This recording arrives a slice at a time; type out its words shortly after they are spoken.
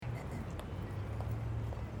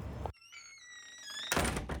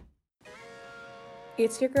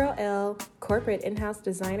It's your girl Elle, corporate in-house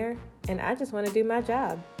designer, and I just want to do my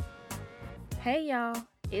job. Hey y'all,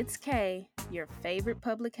 it's Kay, your favorite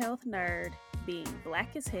public health nerd, being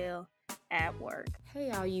black as hell at work. Hey,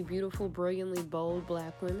 all you beautiful, brilliantly bold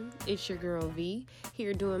black women. It's your girl V,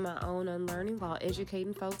 here doing my own unlearning while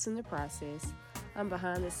educating folks in the process. I'm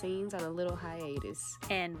behind the scenes on a little hiatus.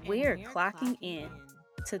 And we're clocking in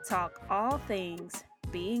to talk all things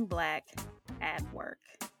being black at work.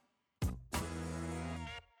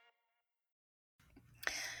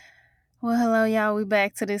 Well, hello y'all, we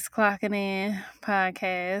back to this Clocking In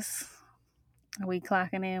podcast. We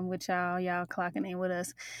clocking in with y'all clocking in with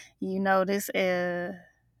us. You notice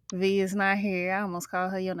V is not here. I almost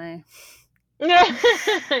called her your name.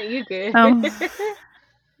 You good. Um,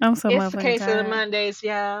 I'm so It's the motherfucking case of the tired. Mondays,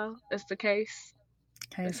 y'all. It's the case.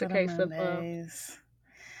 It's Case the of the case of Mondays.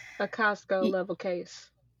 a Costco level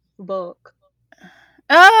case. Bulk.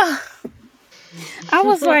 Oh, I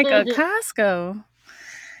was like a Costco.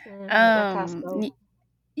 A Costco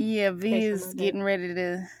Yeah, V case of is Monday. getting ready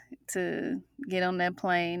to get on that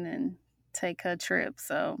plane and take her trip.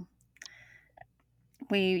 So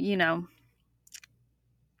we,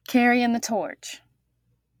 carrying the torch,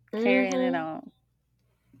 carrying it Mm-hmm. on.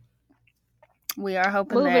 We are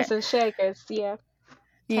hoping Movers that, and shakers, yeah.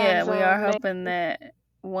 Time yeah, we are zone. hoping that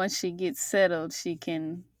once she gets settled, she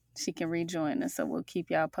can rejoin us. So we'll keep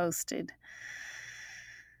y'all posted.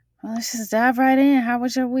 Well, let's just dive right in. How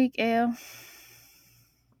was your week, Elle?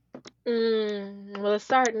 Well, it's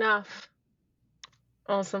starting off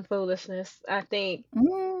on some foolishness. I think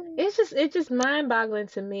Mm. it's just mind-boggling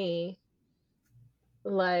to me,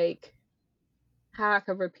 like how I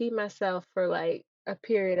could repeat myself for like a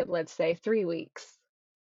period of, let's say, 3 weeks,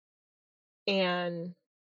 and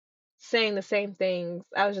saying the same things.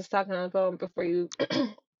 I was just talking on the phone before you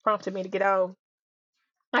prompted me to get on.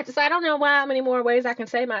 I don't know how many more ways I can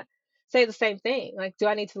say the same thing. Like, do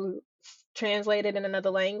I need to translate it in another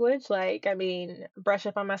language? Like, I mean, brush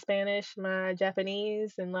up on my Spanish, my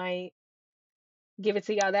Japanese, and like give it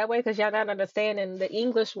to y'all that way because y'all not understanding the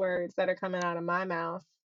English words that are coming out of my mouth.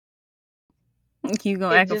 You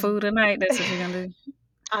gonna It act a just fool tonight? That's what you're gonna do.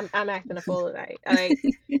 I'm acting a fool tonight. Like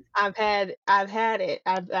I've had it.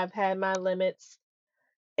 I've had my limits,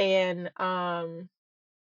 and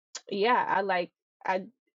yeah, I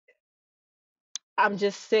I'm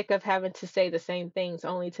just sick of having to say the same things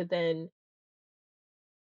only to then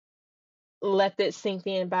let it sink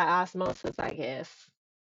in by osmosis, I guess.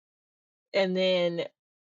 And then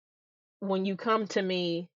when you come to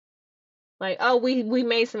me like, oh, we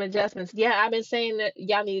made some adjustments. Yeah, I've been saying that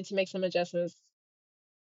y'all needed to make some adjustments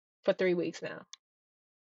for 3 weeks now.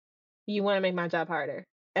 You want to make my job harder.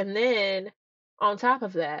 And then on top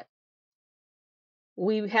of that,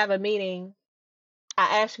 we have a meeting.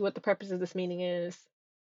 I ask you what the purpose of this meeting is.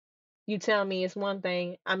 You tell me it's one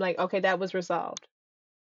thing. I'm like, okay, that was resolved.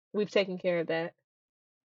 We've taken care of that.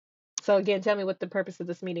 So again, tell me what the purpose of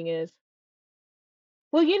this meeting is.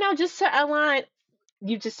 Well, just to align,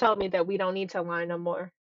 you just told me that we don't need to align no more.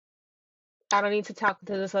 I don't need to talk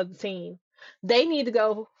to this other team. They need to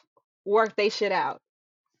go work they shit out.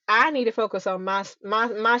 I need to focus on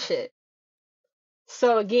my shit.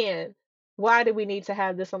 So again, why do we need to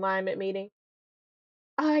have this alignment meeting?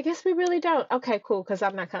 Oh, I guess we really don't. Okay, cool, because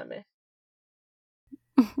I'm not coming.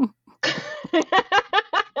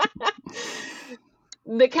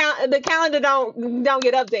 The calendar don't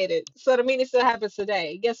get updated. So the meeting still happens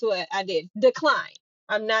today. Guess what? I did decline.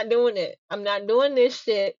 I'm not doing it. I'm not doing this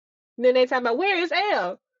shit. Then they talk about where is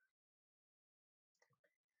L?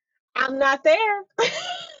 I'm not there.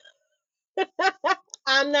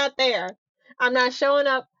 I'm not there. I'm not showing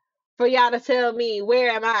up for y'all to tell me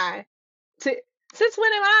where am I. To, since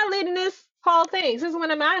when am I leading this whole thing? Since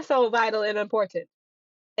when am I so vital and important?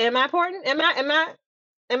 Am I important? Am I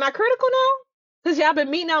critical now? Cause y'all been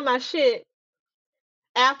meeting on my shit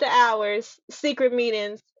after hours, secret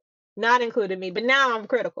meetings, not including me. But now I'm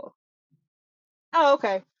critical. Oh,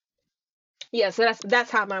 okay. Yeah. So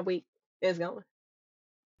that's how my week is going.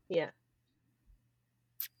 Yeah.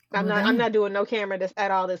 I'm Well, not I'm damn. not doing no camera this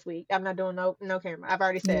at all this week. I'm not doing no camera. I've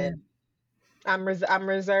already Yeah, said I'm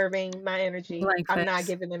reserving my energy. blank I'm not face.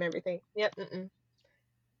 giving them everything. Yep.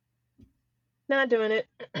 Not doing it.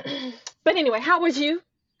 But anyway, how was you?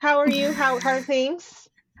 How are you? How are things?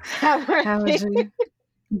 How are How was things? you?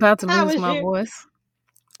 About to How lose was my you? voice.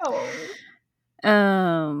 Oh.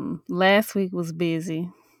 Last week was busy.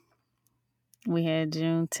 We had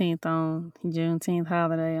Juneteenth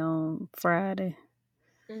holiday on Friday.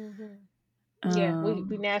 Hmm. Yeah, we Um,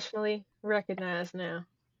 nationally recognized now.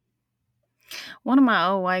 One of my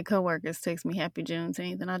old white coworkers texted me Happy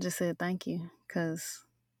Juneteenth, and I just said thank you because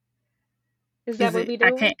Is that what we I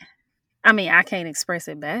doing? can't. I mean, I can't express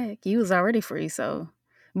it back. You was already free, so.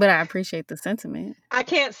 But I appreciate the sentiment. I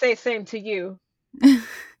can't say same to you.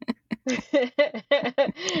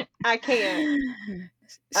 I can't.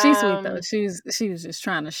 She's sweet though. Um, She was just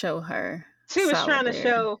trying to show her she was trying to solidarity.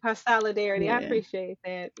 show her solidarity. I Yeah, appreciate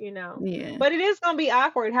that, you know. yeah. But it is gonna be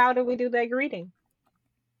awkward. How do we do that greeting?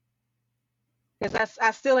 Because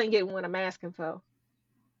I still ain't getting what I'm asking for.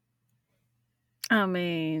 I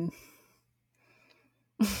mean,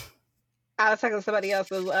 I was talking to somebody else,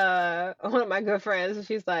 one of my good friends, and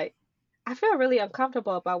she's like, I feel really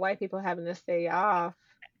uncomfortable about white people having this day off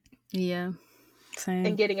yeah, and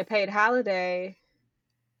same. getting a paid holiday.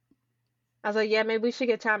 I was like, yeah, maybe we should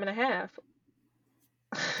get time and a half,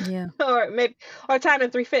 Yeah. or maybe or time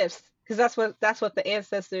and 3/5, because that's what the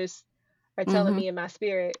ancestors are telling Mhm. me in my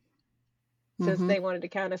spirit, since Mhm. they wanted to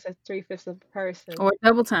count us as 3/5 of a person. Or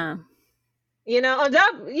double time. You know,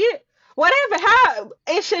 yeah, whatever. How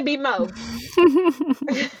it should be mo,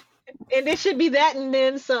 and it should be that and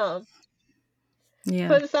then some. Yeah.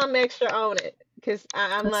 Put some extra on it, because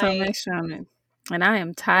I'm Put some like, extra on it. And I am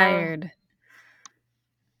oh, tired.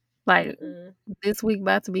 Like mm-mm. this week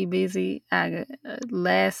about to be busy.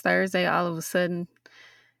 Last Thursday, all of a sudden,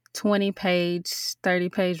 20-page,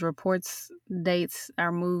 30-page reports dates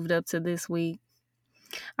are moved up to this week.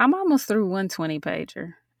 I'm almost through one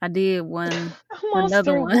 20-pager. I did Almost another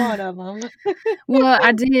through one. one of them. Well,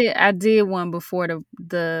 I did one before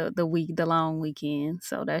the long weekend,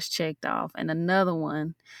 so that's checked off. And another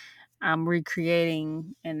one, I'm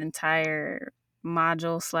recreating an entire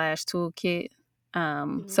module slash toolkit.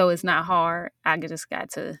 So it's not hard. I just got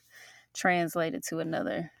to translate it to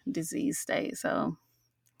another disease state. So,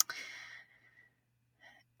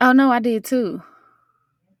 oh no, I did too.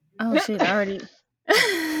 Oh shit, I already.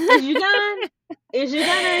 Is you done? Is you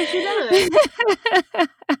done or is you done?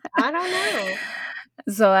 I don't know.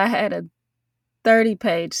 So I had a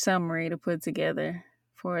 30-page summary to put together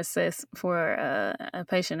for a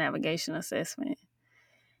patient navigation assessment,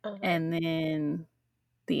 Uh-huh. and then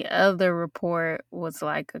the other report was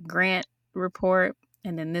like a grant report,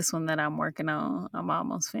 and then this one that I'm working on, I'm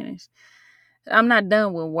almost finished. I'm not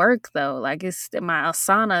done with work though. Like it's my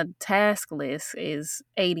Asana task list is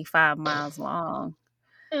 85 miles long,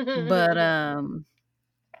 but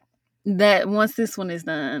that once this one is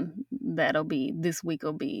done, this week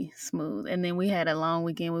will be smooth. And then we had a long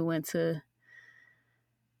weekend. We went to,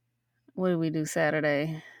 what did we do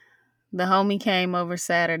Saturday? The homie came over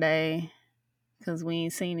Saturday because we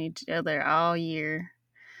ain't seen each other all year.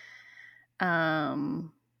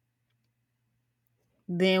 Um,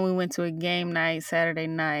 then we went to a game night Saturday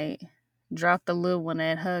night. Dropped the little one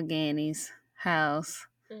at her Annie's house.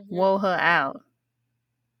 Wore her out.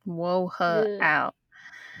 Wore her Good. out.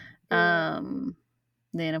 Good.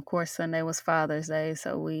 Then of course Sunday was Father's Day,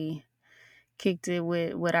 so we kicked it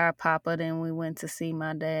with our papa. Then we went to see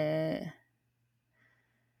my dad.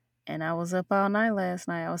 And I was up all night last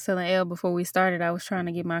night. I was telling Elle before we started, I was trying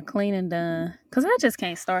to get my cleaning done. Because I just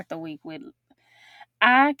can't start the week with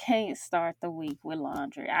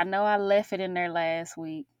laundry. I know I left it in there last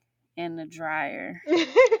week in the dryer.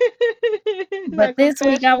 But That this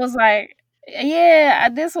week I confession. was like, yeah,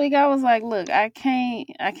 this week I was like, look, I can't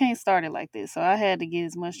start it like this. So I had to get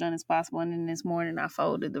as much done as possible. And then this morning I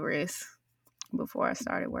folded the rest before I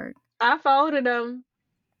started work. I folded them,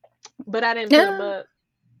 but I didn't put them Yeah. up.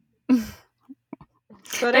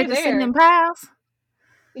 So They they just sitting in there. piles.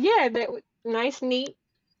 Yeah, they nice, neat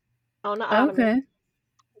on the ottoman. Okay.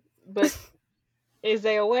 But is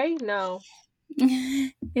they away? No.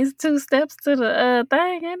 It's 2 steps to the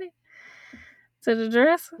thing, ain't it? To the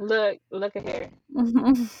dresser. Look at here.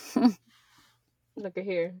 Look at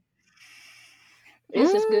here.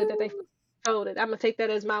 It's just good that they Mm. folded. I'm gonna take that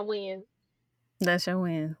as my win. That's your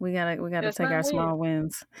win. We gotta That's take my our win. small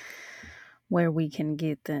wins where we can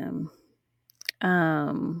get them.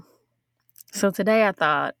 Um so today I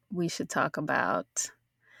thought we should talk about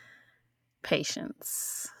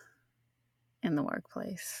patience in the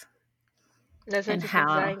workplace That's and interesting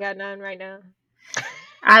because I how ain't got none right now.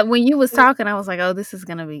 when you was talking I was like, "Oh, this is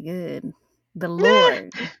going to be good." The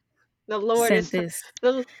Lord The Lord sent is this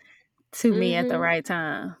the. to me at the Mm-hmm. right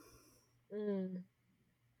time. Mm.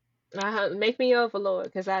 Make me over, Lord,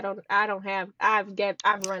 because I don't have.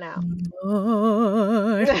 I've run out.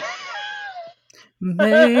 Lord,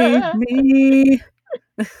 make me.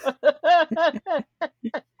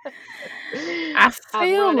 I I'm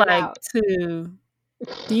feel running like out. too.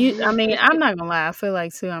 I mean, I'm not gonna lie. I feel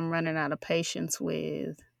like too. I'm running out of patience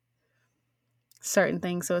with certain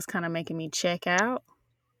things, so it's kind of making me check out.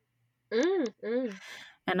 Mm.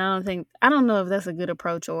 And I don't know if that's a good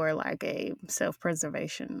approach or like a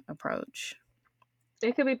self-preservation approach.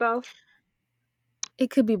 It could be both. It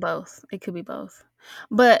could be both. It could be both.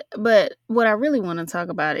 But what I really want to talk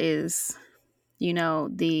about is,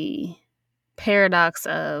 the paradox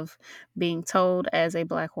of being told as a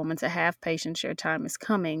Black woman to have patience, your time is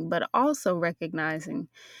coming, but also recognizing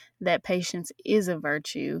that patience is a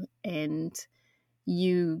virtue and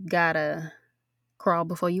you gotta crawl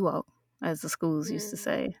before you walk, as the schools used to Mm-hmm.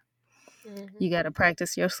 say. Mm-hmm. You gotta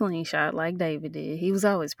practice your slingshot like David did. He was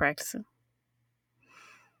always practicing.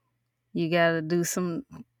 You gotta do some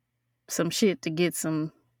shit to get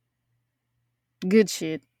some good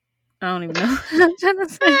shit. I don't even know what I'm trying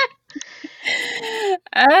to say.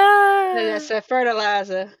 That's Ah, a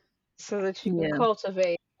fertilizer so that you can yeah,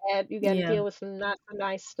 cultivate. And you got to yeah, deal with some not so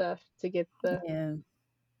nice stuff yeah,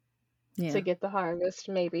 to yeah. get the harvest,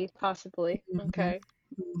 maybe, possibly. Mhm, Okay.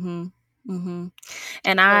 mhm, mhm.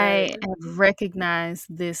 And Cause I have recognized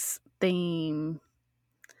this theme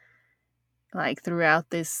like throughout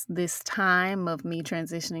this time of me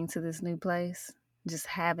transitioning to this new place, just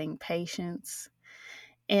having patience.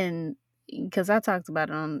 And because I talked about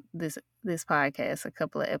it on this podcast a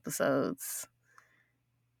couple of episodes,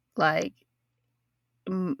 like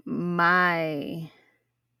my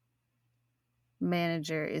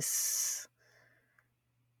manager is,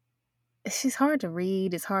 she's hard to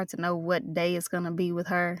read. It's hard to know what day it's gonna be with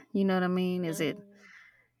her. You know what I mean? Is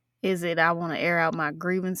it I want to air out my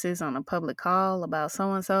grievances on a public call about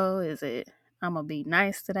so and so? Is it I'm gonna be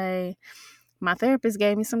nice today? My therapist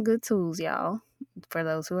gave me some good tools, y'all. For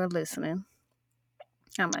those who are listening,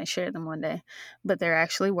 I might share them one day, but they're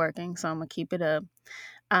actually working, so I'm gonna keep it up.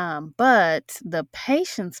 But the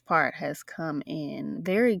patience part has come in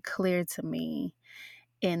very clear to me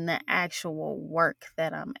in the actual work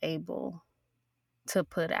that I'm able to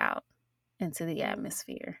put out into the mm,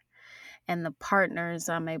 atmosphere, and the partners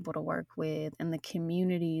I'm able to work with, and the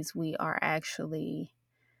communities we are actually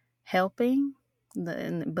helping,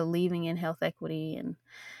 and believing in health equity. And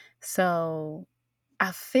so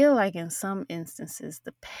I feel like in some instances,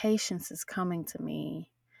 the patience is coming to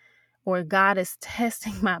me, or God is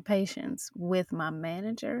testing my patience with my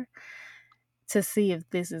manager to see if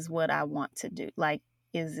this is what I want to do. Like,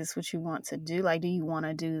 is this what you want to do? Like, do you want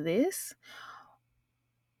to do this?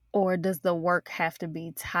 Or does the work have to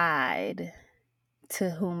be tied to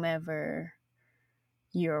whomever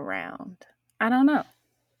you're around? I don't know.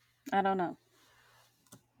 I don't know.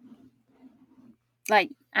 Like,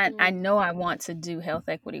 I mm. know I want to do health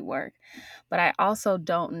equity work, but I also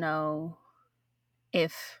don't know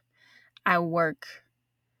if I work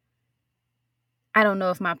I don't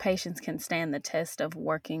know if my patients can stand the test of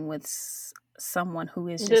working with someone who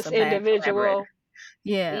is just This a bad collaborator. individual,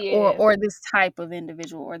 Yeah, or yeah. this type of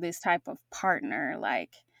individual or this type of partner,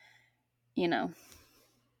 like, you know.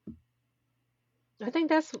 I think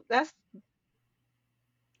that's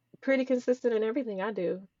pretty consistent in everything I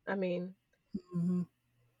do. I mean, Mhm.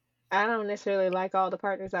 I don't necessarily like all the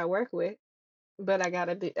partners I work with, but I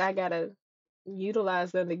gotta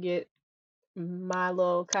utilize them to get my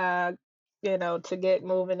little cog, to get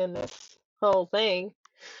moving in this whole thing.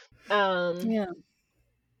 Um, Yeah.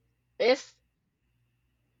 it's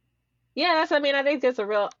Yeah, I mean, I think that's a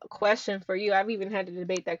real question for you. I've even had to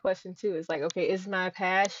debate that question too. It's like, okay, is my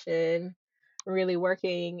passion really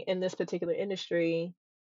working in this particular industry?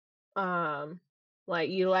 Um, like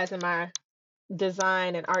utilizing my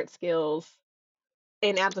design and art skills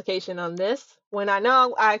in application on this when I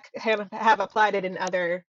know have applied it in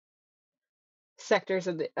other sectors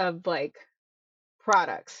of like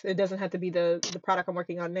products. It doesn't have to be the product I'm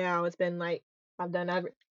working on now. It's been like I've done an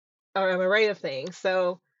array of things.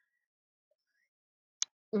 So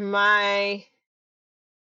my,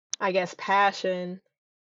 I guess, passion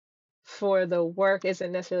for the work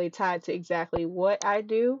isn't necessarily tied to exactly what I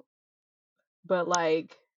do, but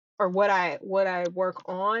like or what I work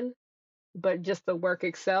on, but just the work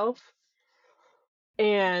itself.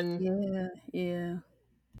 And Yeah. Yeah.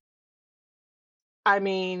 I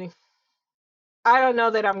mean, I don't know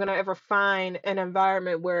that I'm gonna ever find an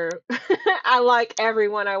environment where I like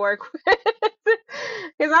everyone I work with.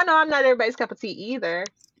 Because I know I'm not everybody's cup of tea either.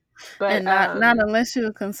 But And not unless you're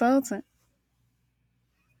a consultant.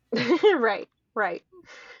 right, right.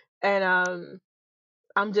 And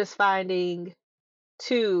I'm just finding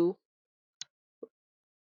too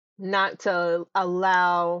not to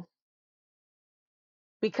allow,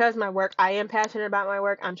 because my work, I am passionate about my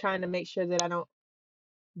work. I'm trying to make sure that I don't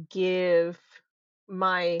give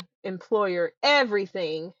my employer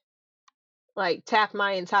everything like tap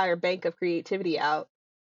my entire bank of creativity out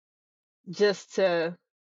just to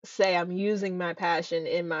say I'm using my passion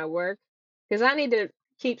in my work, because I need to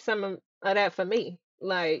keep some of that for me.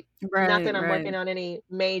 Like, not Right, that I'm right. working on any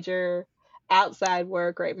major outside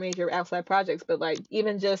work, right? Major outside projects, but like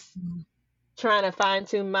even just trying to fine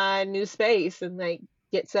tune my new space and like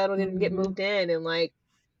get settled in and get Mm-hmm. moved in and like,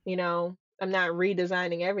 I'm not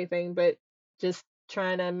redesigning everything, but just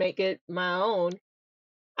trying to make it my own.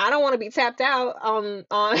 I don't want to be tapped out on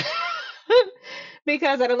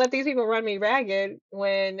because I don't let these people run me ragged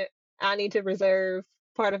when I need to reserve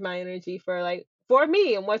part of my energy for like for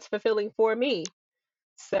me and what's fulfilling for me.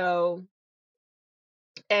 So,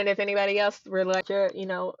 and if anybody else would like your,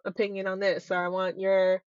 opinion on this,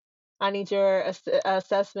 or I need your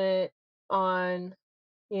assessment on,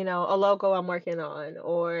 a logo I'm working on,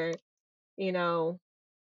 or, you know,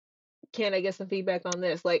 can I get some feedback on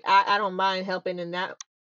this? Like, I don't mind helping in that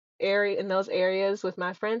area, in those areas with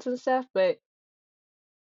my friends and stuff, but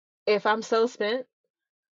if I'm so spent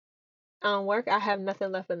on work, I have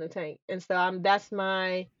nothing left in the tank. And so that's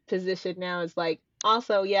my position now, is like,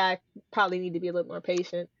 also, yeah, I probably need to be a little more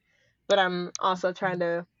patient, but I'm also trying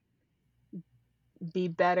to be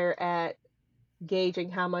better at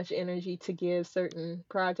gauging how much energy to give certain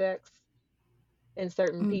projects and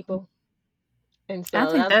certain Mm-hmm. people. And I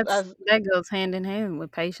so think that's that goes hand in hand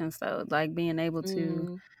with patience, though, like being able to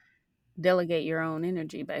mm, delegate your own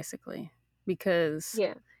energy, basically. Because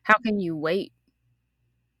yeah. how can you wait,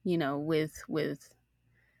 with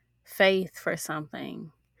faith for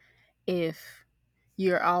something if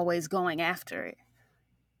you're always going after it?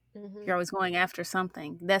 Hmm. You're always going after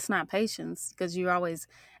something. That's not patience because you're always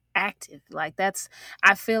active. Like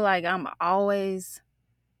I feel like I'm always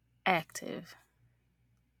active.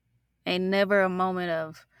 Ain't never a moment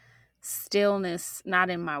of stillness, not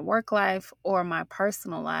in my work life or my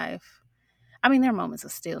personal life. I mean, there are moments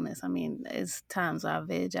of stillness. I mean, it's times I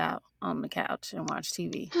veg out on the couch and watch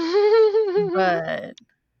TV. But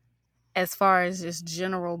as far as just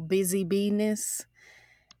general busy beeness,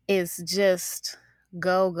 it's just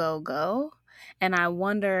go, go, go. And I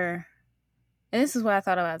wonder, and this is what I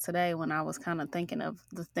thought about today when I was kind of thinking of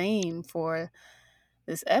the theme for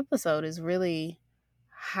this episode is really,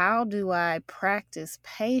 how do I practice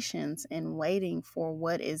patience in waiting for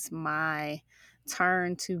what is my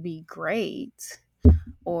turn to be great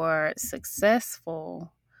or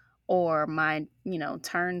successful, or my,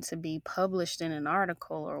 turn to be published in an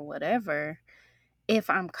article or whatever, if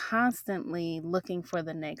I'm constantly looking for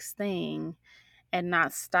the next thing and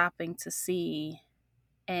not stopping to see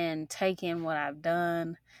and take in what I've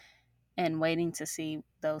done and waiting to see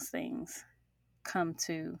those things come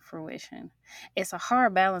to fruition. It's a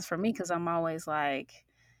hard balance for me because I'm always like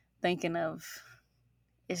thinking of,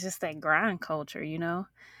 it's just that grind culture, I'm,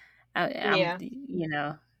 Yeah.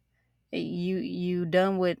 you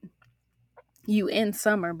done with, you in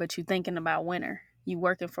summer, but you thinking about winter. You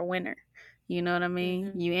working for winter. You know what I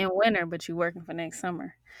mean? Hmm. You in winter, but you working for next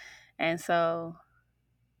summer. And so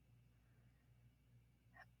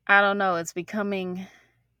I don't know. It's becoming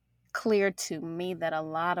clear to me that a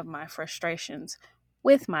lot of my frustrations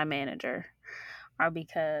with my manager are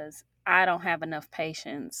because I don't have enough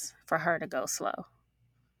patience for her to go slow.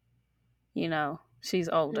 She's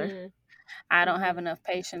older. Hmm. I don't have Hmm. enough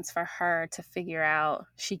patience for her to figure out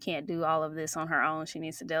she can't do all of this on her own. She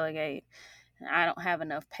needs to delegate. And I don't have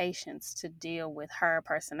enough patience to deal with her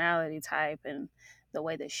personality type and the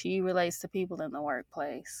way that she relates to people in the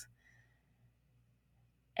workplace.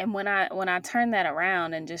 And when I turn that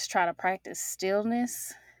around and just try to practice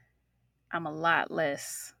stillness, I'm a lot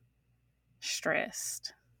less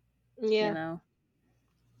stressed, you Yeah. know?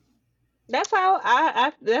 That's how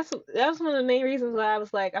that's one of the main reasons why I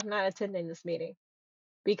was like, I'm not attending this meeting,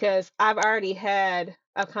 because I've already had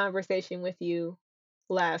a conversation with you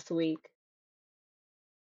last week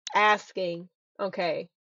asking, okay,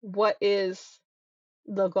 what is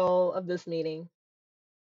the goal of this meeting?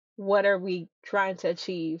 What are we trying to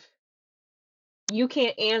achieve? You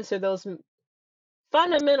can't answer those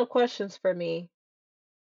fundamental questions for me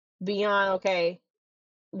beyond, okay,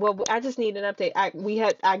 well, I just need an update.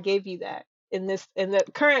 I gave you that in the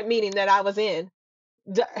current meeting that I was in,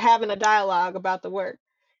 having a dialogue about the work.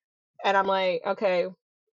 And I'm like, okay,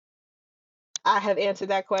 I have answered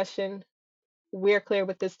that question. We're clear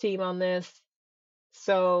with this team on this.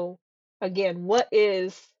 So again, what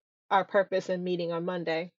is our purpose in meeting on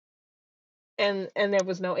Monday? And there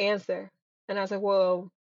was no answer. And I was like,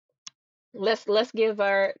 well, let's give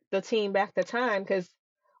the team back the time, because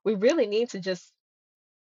we really need to just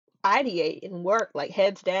ideate and work like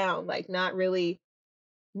heads down, like not really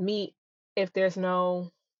meet if there's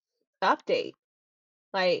no update.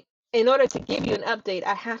 Like, in order to give you an update,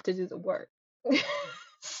 I have to do the work.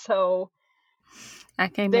 So I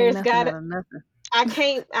can't make there's nothing got out of nothing. I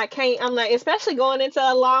can't, I'm like, especially going into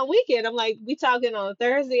a long weekend. I'm like, we talking on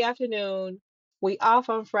Thursday afternoon, we off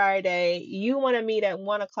on Friday. You want to meet at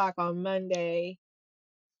 1 o'clock on Monday.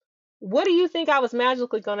 What do you think I was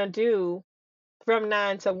magically gonna do from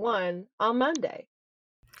 9 to 1 on Monday?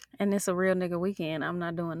 And it's a real nigga weekend. I'm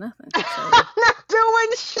not doing nothing. I'm So not doing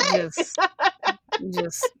shit. just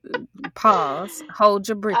just pause. Hold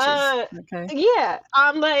your britches. uh, Okay. yeah,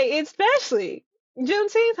 I'm like, especially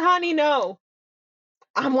Juneteenth, honey. No,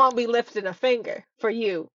 I won't be lifting a finger for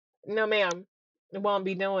you. No, ma'am, I won't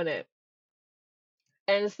be doing it.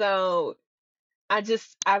 And so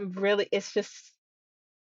I'm really, it's just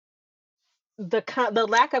the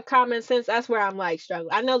lack of common sense. That's where I'm like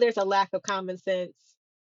struggling. I know there's a lack of common sense.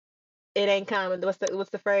 It ain't common. What's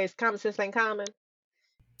the phrase? Common sense ain't common.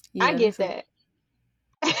 I Yeah, get that's it.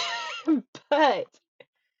 that. But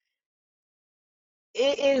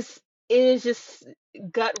it is just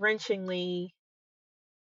gut-wrenchingly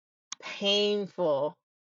painful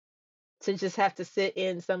to just have to sit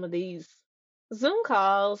in some of these Zoom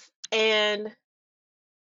calls and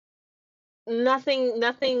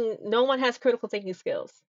no one has critical thinking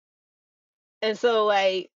skills. And so,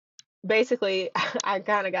 like, basically, I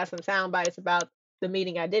kind of got some sound bites about the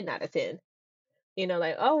meeting I did not attend.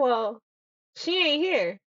 Like, oh, well, she ain't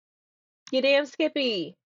here. You damn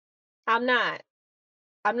Skippy. I'm not.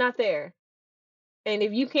 I'm not there. And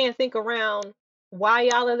if you can't think around why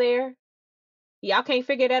y'all are there, y'all can't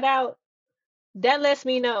figure that out, that lets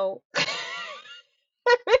me know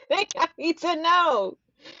everything I need to know.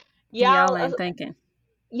 Y'all Y'all, ain't thinking.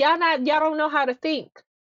 y'all don't know how to think.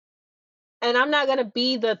 And I'm not gonna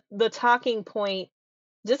be the talking point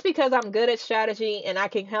just because I'm good at strategy and I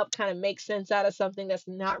can help kind of make sense out of something that's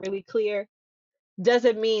not really clear.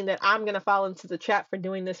 Doesn't mean that I'm gonna fall into the trap for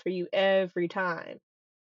doing this for you every time.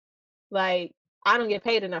 Like, I don't get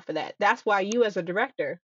paid enough for that. That's why you as a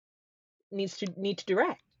director need to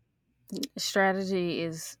direct. Strategy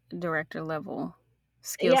is director level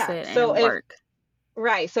skill Yeah. set So and if work.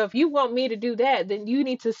 Right. So if you want me to do that, then you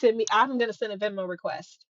need to send me. I'm gonna send a Venmo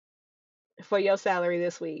request for your salary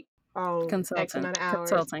this week on X amount of hours.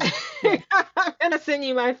 Consulting. Yeah. I'm gonna send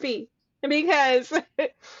you my fee because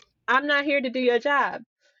I'm not here to do your job.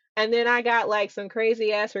 And then I got like some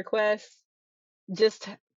crazy ass requests just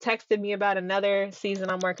texted me about another season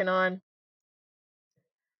I'm working on.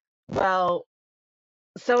 Well,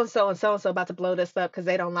 so and so about to blow this up because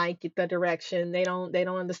they don't like the direction. They don't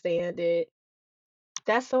understand it.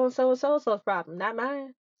 That's so and so's problem, not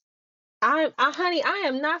mine. Honey, I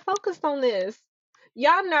am not focused on this.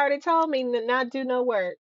 Y'all done already told me to not do no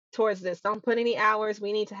work towards this. Don't put any hours.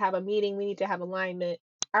 We need to have a meeting. We need to have alignment.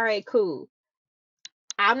 All right, cool.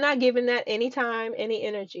 I'm not giving that any time, any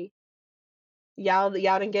energy. Y'all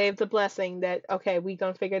done gave the blessing that okay, we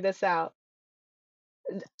gonna figure this out.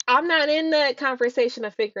 I'm not in that conversation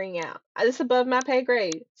of figuring out. It's above my pay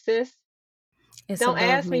grade, sis. It's Don't above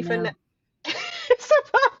ask me me for. now. It's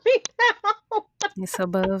above me now. It's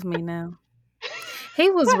above me now. He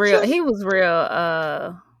was I real. just. He was real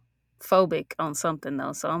phobic on something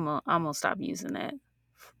though. So I'm gonna stop using that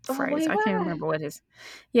Oh phrase. wait, I can't what? remember what his.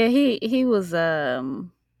 Yeah, he was. I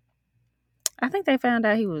think they found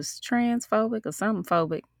out he was transphobic or something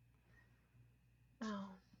phobic. Oh,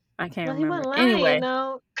 I can't well, he remember. wasn't lying Anyway,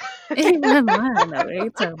 though. he wasn't lying though.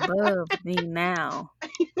 It's above me now.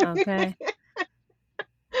 Okay.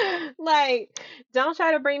 Like, don't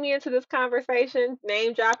try to bring me into this conversation,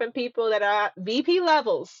 name dropping people that are VP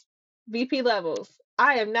levels. VP levels.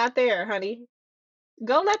 I am not there, honey.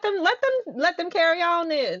 Go let them carry on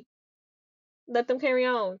then. Let them carry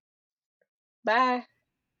on. Bye.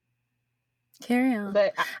 Carry on.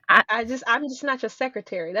 But I I'm just not your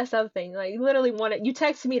secretary. That's the other thing. Like, you literally you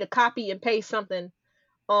text me to copy and paste something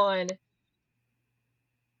on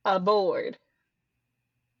a board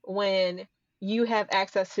when you have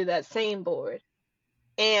access to that same board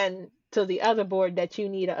and to the other board that you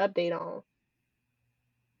need an update on.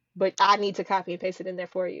 But I need to copy and paste it in there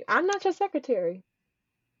for you. I'm not your secretary.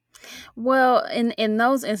 well in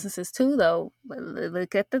those instances too though.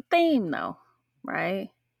 Look at the theme though, right?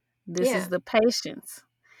 This is Yeah. the patience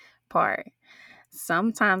part.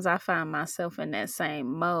 Sometimes I find myself in that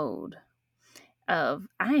same mode of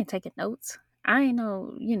I ain't taking notes. I ain't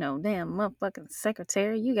no, damn motherfucking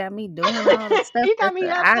secretary. You got me doing all the stuff You got that me the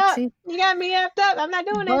effed up. IT. You got me effed up. I'm not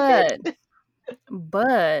doing that But, shit.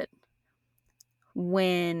 but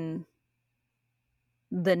when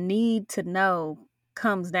the need to know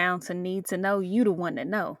comes down to need to know, you the one that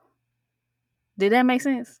know. Did that make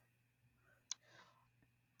sense?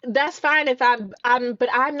 that's fine if but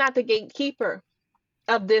I'm not the gatekeeper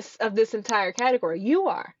of this entire category. You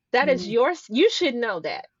are. That is Mm-hmm. yours. You should know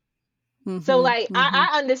that. So Mm-hmm. like Mm-hmm.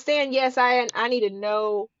 I understand, yes, I need to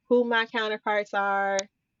know who my counterparts are.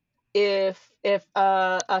 If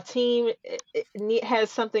a team has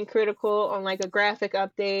something critical on like a graphic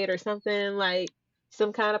update or something, like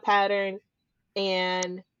some kind of pattern,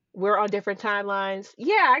 and we're on different timelines,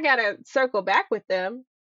 yeah, I gotta circle back with them.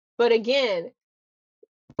 But again,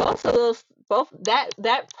 both of those both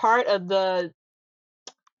that part of the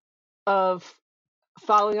of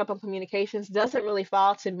following up on communications doesn't really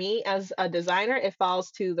fall to me as a designer. It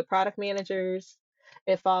falls to the product managers,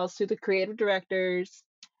 it falls to the creative directors,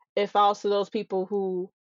 it falls to those people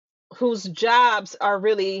whose jobs are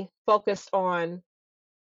really focused on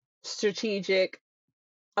strategic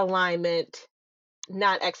alignment,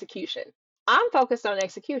 not execution. I'm focused on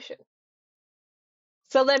execution.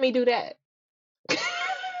 So let me do that.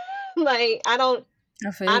 Like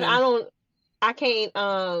I feel I you. don't I can't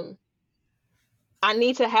I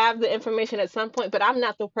need to have the information at some point, but I'm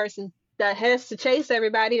not the person that has to chase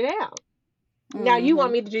everybody down. Now you Mm-hmm.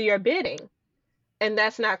 want me to do your bidding, and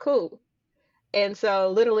that's not cool. And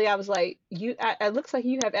so literally I was like, it looks like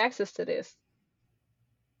you have access to this.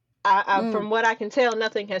 Mm. From what I can tell,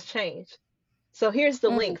 nothing has changed. So here's the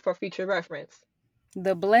Mm. link for future reference.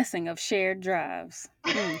 The blessing of shared drives.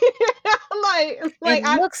 Mm. It Like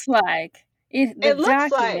looks like the it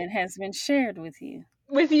looks like document has been shared with you.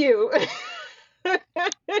 with you.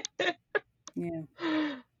 Yeah.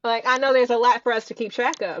 Like I know there's a lot for us to keep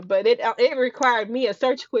track of, but it required me a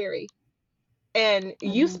search query, and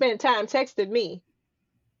you Mm-hmm. spent time texting me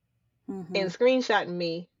Mm-hmm. and screenshotting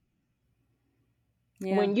me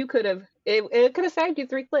Yeah. when you could have it could have saved you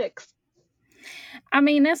 3 clicks. I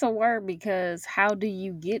mean, that's a word because how do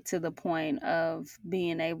you get to the point of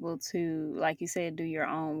being able to, like you said, do your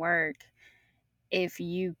own work if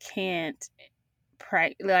you can't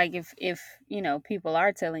like if people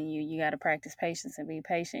are telling you you got to practice patience and be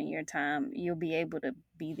patient your time, you'll be able to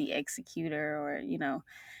be the executor, or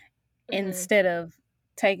Hmm. instead of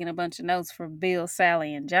taking a bunch of notes for Bill,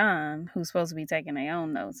 Sally, and John, who's supposed to be taking their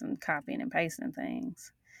own notes and copying and pasting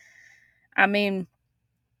things. I mean,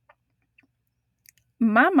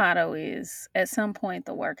 my motto is at some point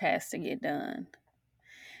the work has to get done.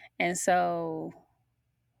 And so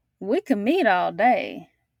we can meet all day,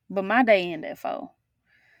 but my day end at 4.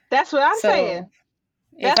 That's what I'm saying. So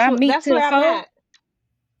if I meet That's till where I'm 4, at.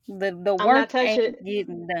 the I'm not work touching ain't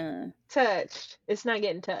getting done. touched. It's not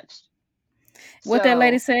getting touched. What that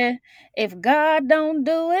lady So said, if God don't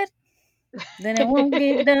do it, then it won't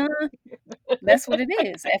get done. That's what it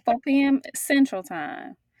is at 4 p.m. Central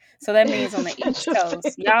Time. So that means on the it's East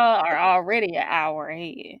Coast, interesting. y'all are already an hour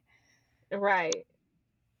ahead. Right.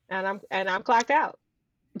 And I'm clocked out.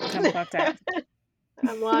 I'm clocked out.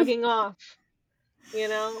 I'm logging off. You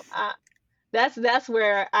know, that's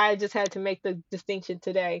where I just had to make the distinction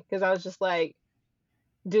today because I was just like,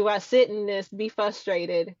 do I sit in this, be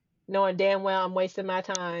frustrated, knowing damn well I'm wasting my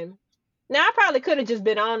time? Now I probably could have just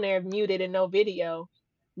been on there muted and no video,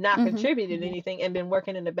 not Mhm. contributed Mhm. anything, and been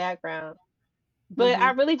working in the background. But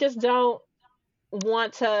I Mhm. really just don't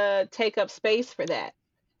want to take up space for that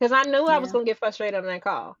because I knew I was Yeah. gonna get frustrated on that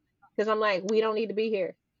call because I'm like, we don't need to be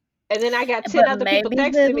here. And then I got 10 But other people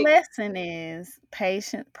maybe the texting me. lesson is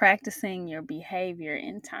patient practicing your behavior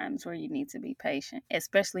in times where you need to be patient,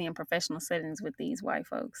 especially in professional settings with these white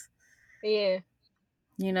folks. Yeah,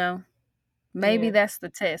 You know, maybe yeah. that's the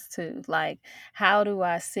test too. Like, how do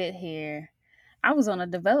I sit here? I was on a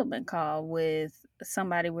development call with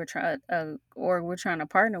somebody we're trying to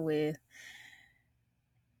partner with,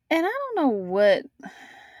 and I don't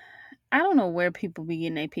know where people be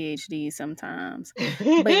getting their PhDs sometimes,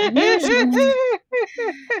 but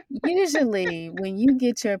usually when you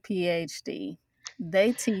get your PhD,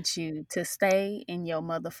 they teach you to stay in your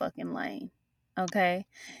motherfucking lane. Okay?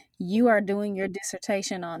 You are Mhm. doing your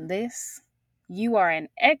dissertation on this. You are an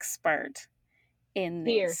expert in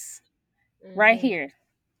Here. this. Right Hmm. here.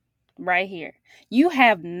 Right here. You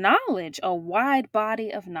have knowledge, a wide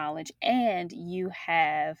body of knowledge, and you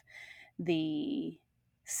have the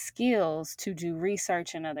skills to do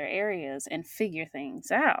research in other areas and figure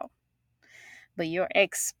things out. But your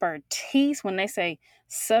expertise, when they say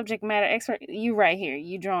subject matter expert, you right here.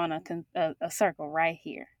 You drawing a circle right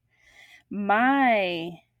here.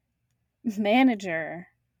 My manager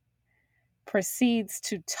proceeds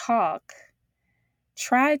to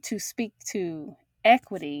try to speak to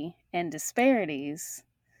equity and disparities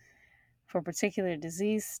for a particular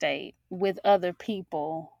disease state with other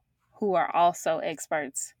people who are also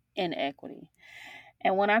experts in equity.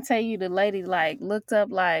 And when I tell you the lady like looked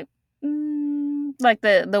up like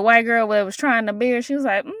the white girl that was trying the beer, she was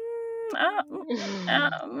like, I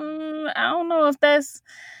don't know if that's.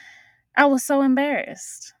 I was so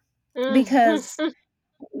embarrassed because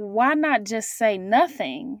why not just say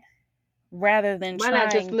nothing rather than Why not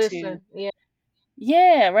just trying to, listen?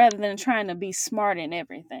 yeah, rather than trying to be smart in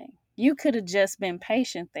everything. You could have just been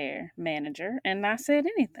patient there, manager, and not said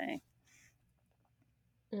anything.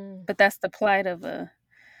 Mm. But that's the plight of a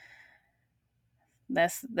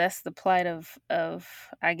that's the plight of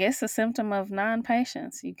I guess a symptom of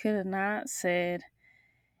non-patience. You could have not said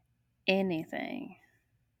anything.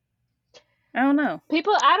 I don't know.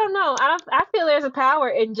 People, I don't know. I feel there's a power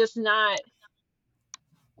in just not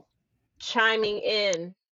chiming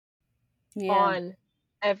in Yeah. on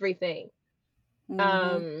everything. Mhm.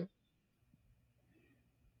 Um,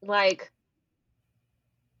 like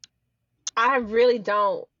I really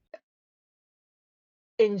don't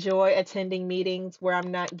enjoy attending meetings where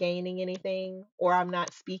I'm not gaining anything or I'm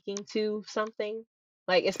not speaking to something.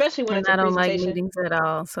 Like especially when And it's a I don't like presentation. meetings at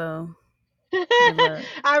all, so good luck.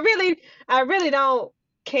 I really don't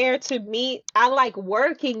care to meet. I like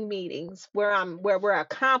working meetings where we're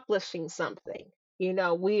accomplishing something.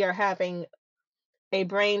 We are having a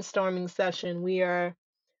brainstorming session. We are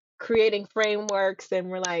creating frameworks and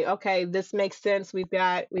we're like, okay, this makes sense. We've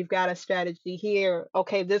got a strategy here.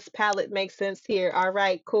 Okay, this palette makes sense here. All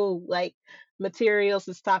right, cool. Like materials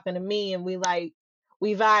is talking to me and we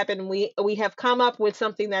vibe and we have come up with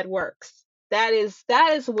something that works. That is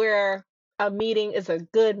where a meeting is a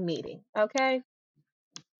good meeting, okay?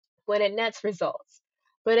 When it nets results.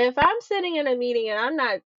 But if I'm sitting in a meeting and I'm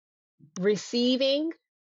not receiving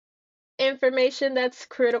information that's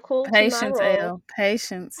critical to my Patience, role, L.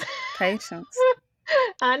 Patience. Patience.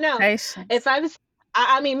 I know. If Patience. I was,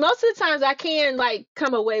 I mean, most of the times I can like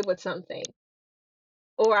come away with something,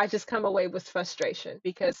 or I just come away with frustration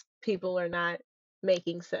because people are not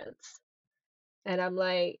making sense. And I'm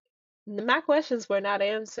like, my questions were not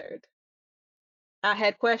answered. I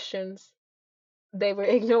had questions, they were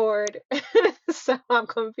ignored. So I'm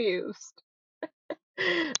confused.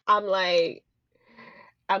 I'm like,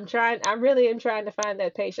 I really am trying to find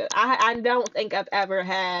that patient. I don't think I've ever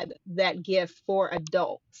had that gift for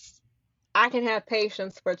adults. I can have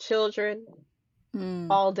patience for children Mm.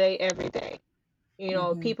 all day, every day.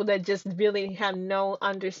 Mhm. People that just really have no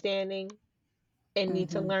understanding and need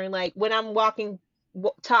to Mhm. learn. Like when I'm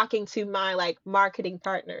talking to my like marketing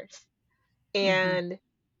partners, Mhm. and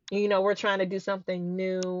we're trying to do something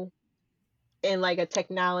new in like a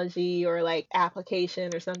technology or like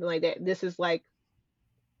application or something like that. This is like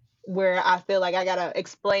where I feel like I gotta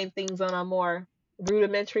explain things on a more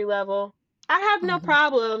rudimentary level. I have no Mhm.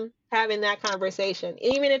 problem having that conversation,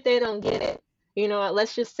 even if they don't get it. You know what?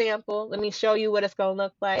 Let's just sample. Let me show you what it's gonna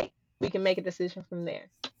look like. We can make a decision from there.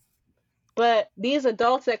 But these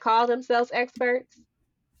adults that call themselves experts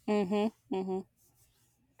Mhm. Mhm.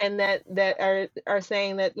 and that are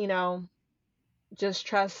saying that just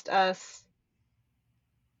trust us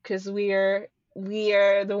because we are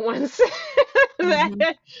the ones that Mhm.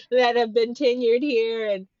 that have been tenured here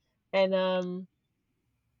and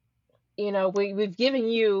we've given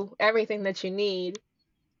you everything that you need,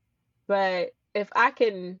 but if I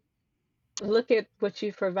can look at what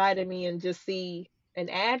you've provided me and just see an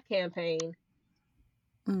ad campaign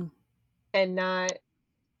Mm. and not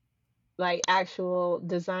like actual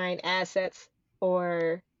design assets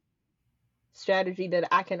or strategy that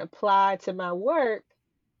I can apply to my work,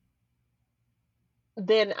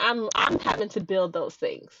 then I'm having to build those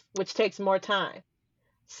things, which takes more time.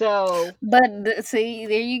 So, But see,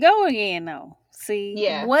 there you go again. Though, see,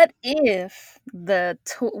 yeah. what if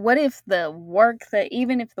the work that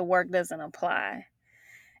even if the work doesn't apply,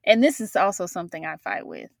 and this is also something I fight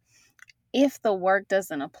with. If the work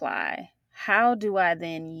doesn't apply, how do I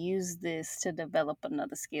then use this to develop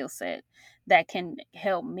another skill set that can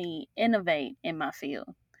help me innovate in my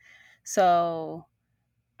field? So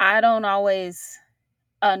I don't always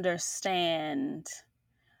understand,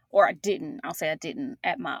 or I'll say I didn't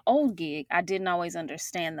at my old gig, I didn't always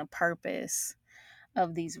understand the purpose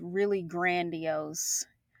of these really grandiose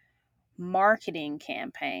marketing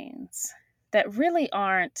campaigns that really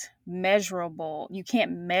aren't measurable. You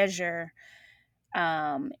can't measure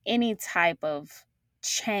any type of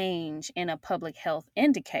change in a public health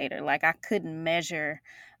indicator. Like I couldn't measure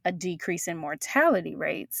a decrease in mortality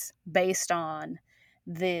rates based on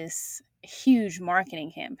this huge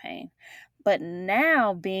marketing campaign. But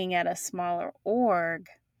now, being at a smaller org,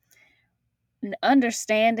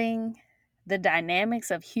 understanding the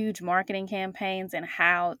dynamics of huge marketing campaigns and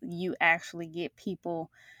how you actually get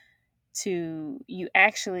people you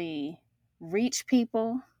actually reach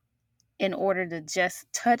people in order to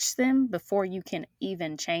just touch them before you can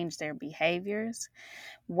even change their behaviors.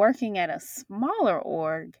 Working at a smaller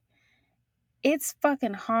org, it's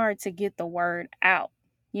fucking hard to get the word out.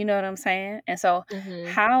 You know what I'm saying? And so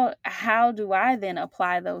Mm-hmm. how do I then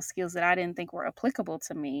apply those skills that I didn't think were applicable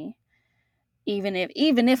to me, even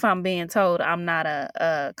if I'm being told I'm not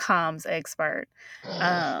a comms expert?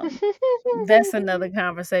 That's another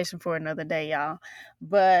conversation for another day, y'all.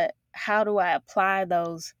 But how do I apply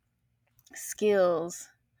those skills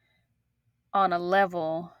on a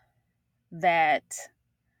level that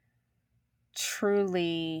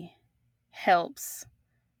truly helps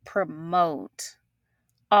promote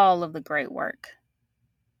all of the great work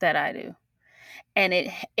that I do? And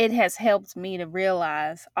it has helped me to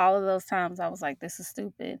realize all of those times I was like, this is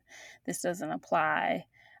stupid. This doesn't apply.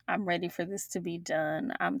 I'm ready for this to be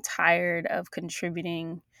done. I'm tired of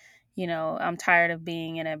contributing. I'm tired of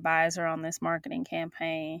being an advisor on this marketing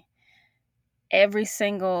campaign. Every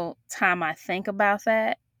single time I think about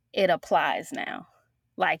that, it applies now.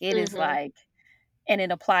 Like it is Mm-hmm. like, and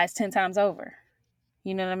it applies 10 times over.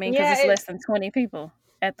 You know what I mean? Because Yeah, it's less than 20 people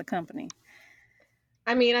at the company.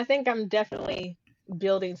 I mean, I think I'm definitely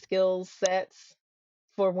building skill sets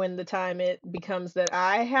for when the time it becomes that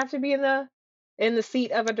I have to be in the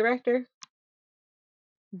seat of a director.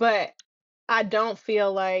 But I don't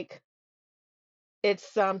feel like it's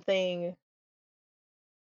something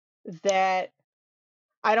that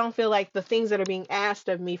I don't feel like the things that are being asked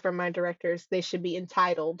of me from my directors, they should be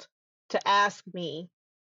entitled to ask me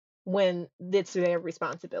when it's their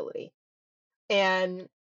responsibility. And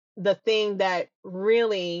the thing that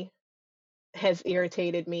really has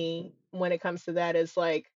irritated me when it comes to that is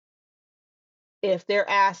like if they're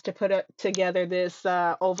asked to together this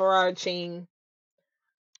overarching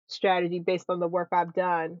strategy based on the work I've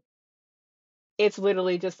done, it's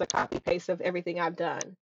literally just a copy paste of everything I've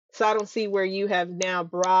done. So I don't see where you have now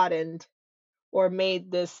broadened or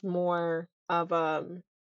made this more of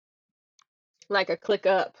like a click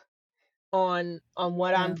up on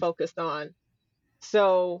what I'm Yeah. focused on.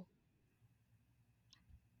 So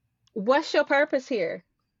what's your purpose here?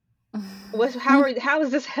 How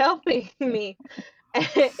is this helping me?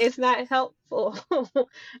 It's not helpful.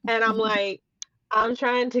 And I'm like, I'm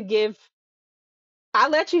trying to give I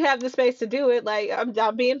let you have the space to do it. Like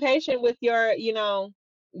I'm being patient with your,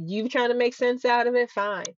 you trying to make sense out of it,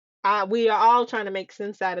 fine. We are all trying to make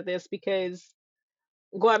sense out of this because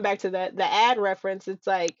going back to the ad reference, it's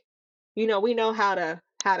like, we know how to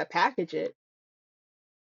package it,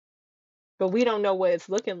 but we don't know what it's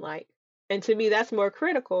looking like. And to me, that's more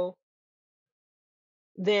critical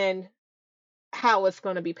than how it's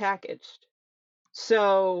going to be packaged.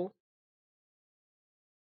 So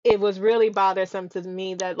it was really bothersome to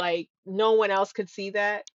me that like no one else could see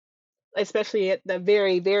that, especially at the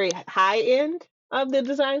very, very high end of the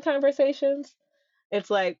design conversations. It's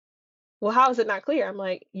like, well, how is it not clear? I'm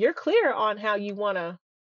like, you're clear on how you want to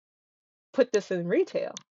put this in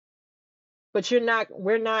retail, but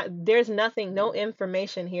we're not, there's nothing, no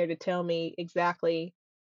information here to tell me exactly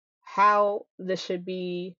how this should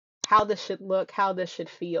be, how this should look, how this should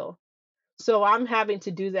feel. So I'm having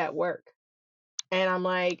to do that work. And I'm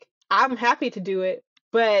like, I'm happy to do it,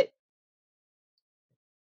 but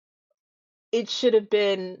it should have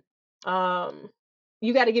been, um,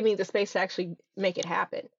 you got to give me the space to actually make it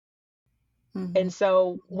happen. Mm-hmm. And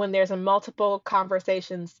so when there's a multiple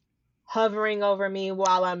conversations hovering over me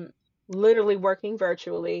while I'm literally working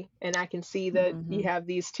virtually, and I can see that you Mm-hmm. have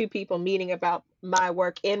these two people meeting about my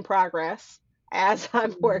work in progress as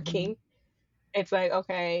I'm Mm-hmm. working, it's like,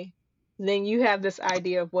 okay, then you have this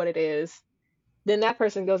idea of what it is. Then that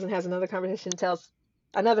person goes and has another conversation, tells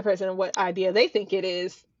another person what idea they think it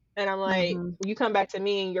is. And I'm like, Mm-hmm. you come back to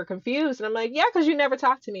me and you're confused. And I'm like, yeah, because you never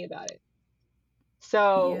talked to me about it.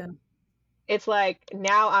 So Yeah. it's like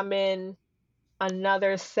now I'm in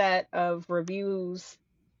another set of reviews,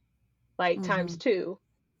 like Mm-hmm. times two,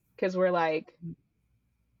 because we're like,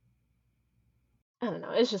 I don't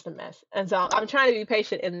know, it's just a mess. And so I'm trying to be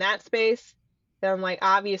patient in that space. And I'm like,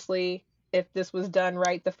 obviously, if this was done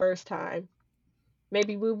right the first time,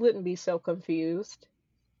 maybe we wouldn't be so confused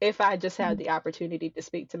if I just had the opportunity to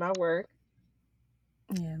speak to my work.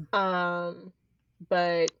 Yeah. Um,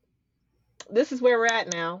 but this is where we're at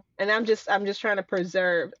now, and I'm just trying to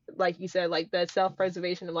preserve, like you said, like the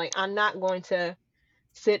self-preservation of like I'm not going to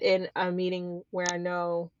sit in a meeting where I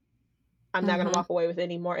know I'm not going to Mm-hmm. walk away with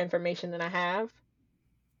any more information than I have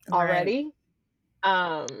Right. already.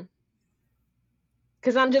 Um,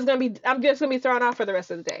 because I'm just gonna be thrown off for the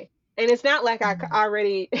rest of the day, and it's not like I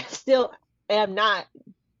already still am not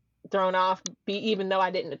thrown off, even though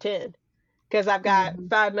I didn't attend, because I've got Mm-hmm.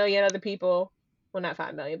 5 million other people. Well, not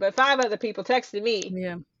 5 million, but 5 other people texted me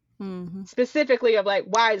Yeah. Mm-hmm. specifically of like,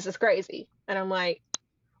 why is this crazy? And I'm like,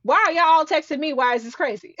 why are y'all all texting me? Why is this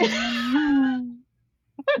crazy?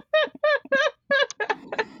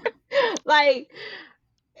 Like,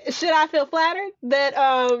 should I feel flattered that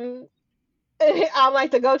I'm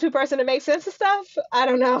like the go-to person to make sense of stuff? I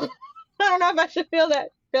don't know. I don't know if I should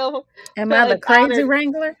Am I feel the crazy honored.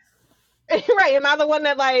 wrangler? Right? Am I the one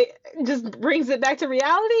that like just brings it back to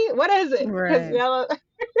reality? What is it? Because Right.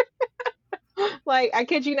 like, I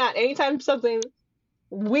kid you not, anytime something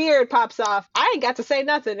weird pops off, I ain't got to say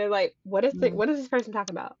nothing. They're like, what is this person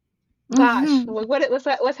talking about? Gosh, Mm-hmm.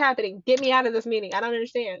 what's happening? Get me out of this meeting. I don't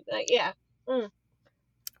understand. Like, yeah, mm, y'all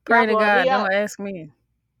Pray to blowing me God, up. don't ask me.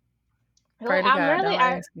 Pray Like, to God, don't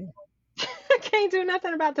I ask me. I can't do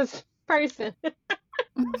nothing about this person.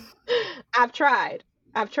 I've tried.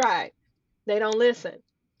 I've tried. They don't listen.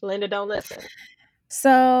 Linda don't listen.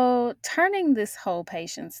 So, turning this whole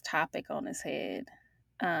patience topic on its head,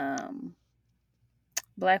 um,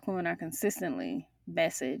 Black women are consistently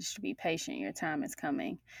messaged to be patient, your time is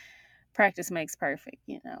coming. Practice makes perfect,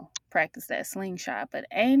 practice that slingshot, but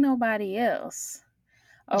ain't nobody else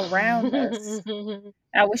around us.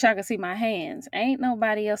 I wish I could see my hands. Ain't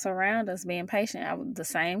nobody else around us being patient. The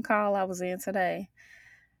same call I was in today.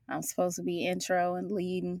 I'm supposed to be intro and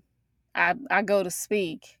leading. I go to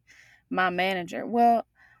speak. My manager, well,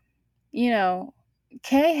 you know,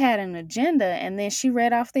 Kay had an agenda and then she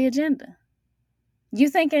read off the agenda. You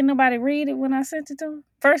think ain't nobody read it when I sent it to him?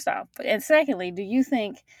 First off. And secondly, do you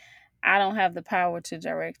think I don't have the power to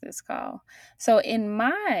direct this call? So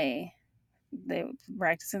they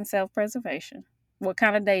practicing self-preservation. What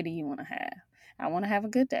kind of day do you want to have? I want to have a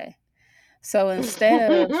good day. So instead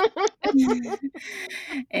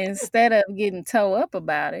of getting toe up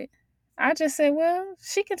about it, I just said, well,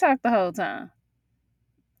 she can talk the whole time.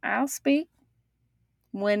 I'll speak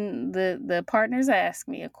when the partners ask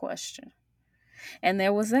me a question. And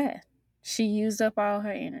there was that. She used up all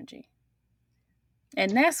her energy.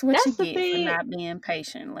 And that's what you That's the get for thing. not being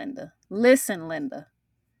patient, Linda. Listen, Linda.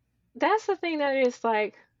 That's the thing that is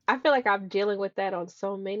like, I feel like I'm dealing with that on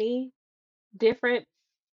so many different.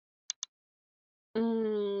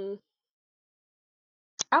 Mm,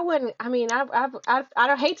 I wouldn't. I mean, I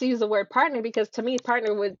don't hate to use the word partner, because to me,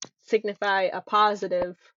 partner would signify a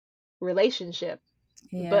positive relationship.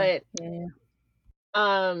 Yeah, But yeah.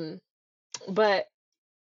 um, but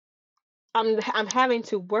I'm having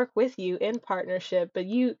to work with you in partnership, but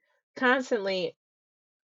you constantly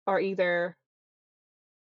are either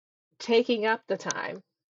taking up the time,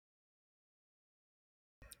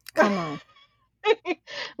 Come on.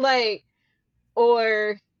 like,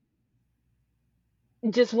 or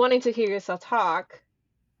just wanting to hear yourself talk.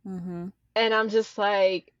 Mm-hmm. And I'm just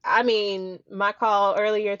like, I mean, my call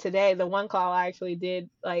earlier today, the one call I actually did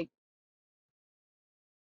like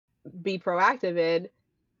be proactive in,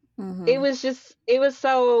 Mm-hmm. it was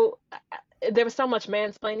so, there was so much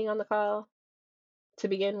mansplaining on the call to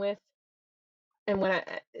begin with. And when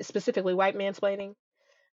specifically white mansplaining.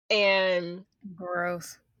 And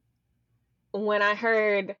Gross. when I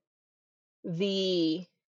heard the,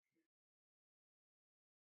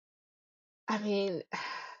 I mean,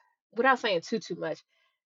 without saying too much,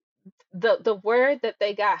 the word that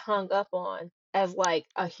they got hung up on as like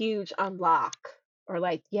a huge unlock, or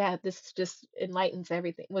like, yeah, this just enlightens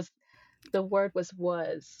everything, the word was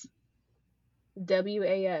was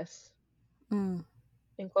Mm.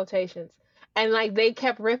 in quotations. And like they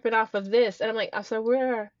kept ripping off of this, and I'm like, oh, so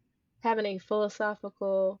we're having a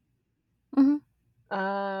philosophical, Mm-hmm.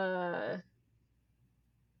 uh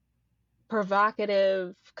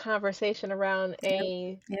provocative conversation around Yep.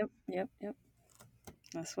 a Yep. Yep. Yep.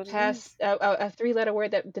 That's what it past is. a three-letter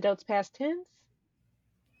word that denotes past tense.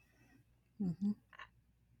 Mm-hmm.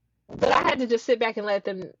 But I had to just sit back and let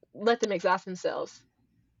them exhaust themselves,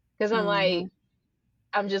 because Mm-hmm.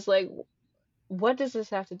 I'm just like, what does this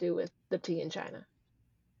have to do with the tea in China?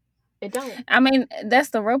 It don't. I mean, that's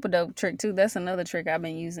the rope a dope trick too. That's another trick I've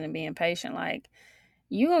been using in being patient. Like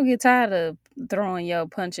you gonna get tired of throwing your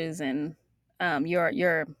punches and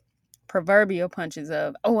your proverbial punches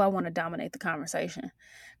of, oh, I want to dominate the conversation.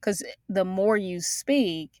 Because the more you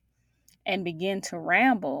speak and begin to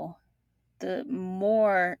ramble, the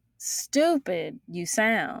more stupid you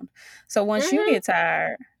sound. So Hmm. once you get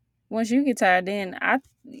tired, then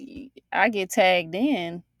I get tagged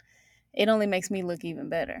in. It only makes me look even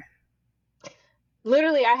better.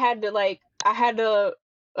 Literally, I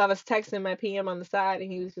was texting my PM on the side,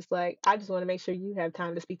 and he was just like, I just want to make sure you have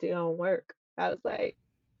time to speak to your own work. I was like,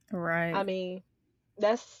 I Right. mean,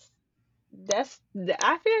 that's.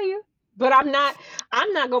 I feel you. But I'm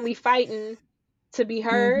not gonna be fighting to be Mhm.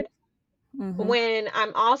 heard Mhm. when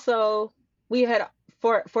I'm also we had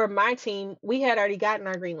for my team, we had already gotten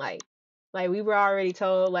our green light. Like we were already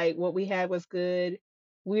told like what we had was good.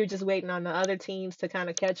 We were just waiting on the other teams to kind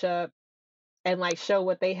of catch up and like show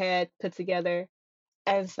what they had put together.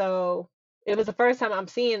 And so it was the first time I'm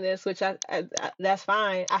seeing this, which that's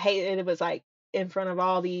fine. I hate that it was like in front of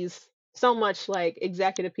all these so much like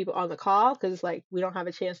executive people on the call because like we don't have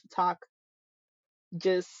a chance to talk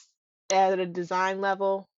just at a design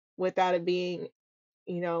level without it being,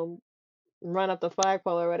 you know, run up the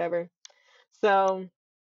flagpole or whatever. So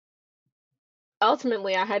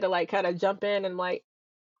ultimately, I had to like kind of jump in and like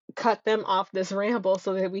cut them off this ramble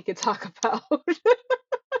so that we could talk about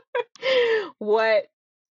what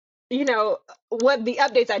you know, what the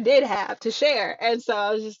updates I did have to share. And so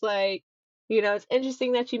I was just like, it's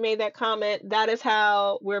interesting that you made that comment. That is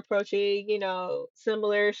how we're approaching,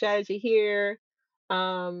 similar strategy here.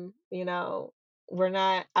 I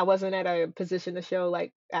wasn't at a position to show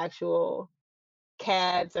like actual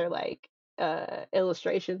CADs or like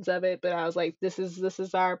illustrations of it, but I was like, this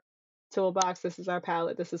is our toolbox, this is our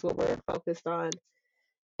palette, this is what we're focused on.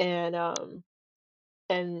 And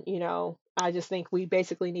I just think we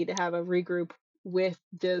basically need to have a regroup with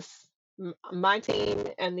just my team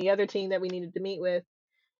and the other team that we needed to meet with,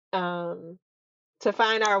 um, to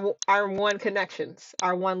find our one connections,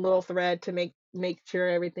 our one little thread to make sure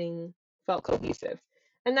everything felt cohesive,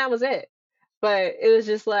 and that was it. But it was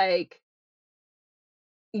just like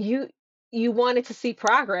you you wanted to see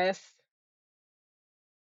progress,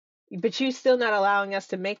 but you still not allowing us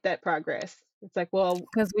to make that progress. It's like, well,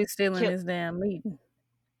 Because we still in can this damn meeting.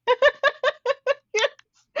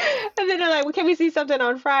 and then they're like, well, can we see something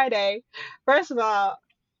on Friday? First of all,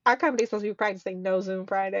 our company's supposed to be practicing no Zoom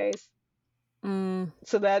Fridays. Mm.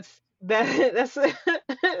 So that's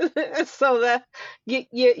so that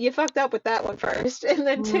you fucked up with that one first. And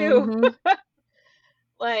then two, Mhm.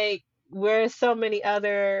 like we're so many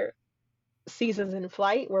other seasons in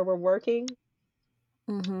flight where we're working.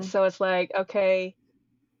 Mhm. So it's like, okay,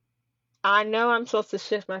 I know I'm supposed to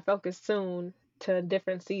shift my focus soon to a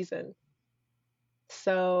different season.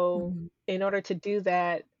 So Mhm. in order to do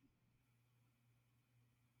that,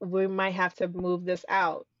 we might have to move this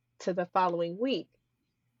out to the following week.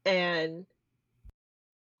 And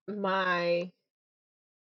my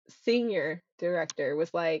senior director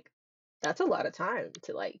was like, that's a lot of time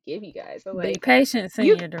to like give you guys. I'm Be like, patient,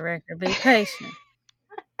 you, senior director. Be patient.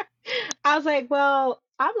 I was like, well,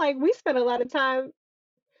 I'm like, we spent a lot of time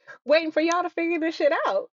waiting for y'all to figure this shit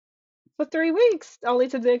out for 3 weeks, only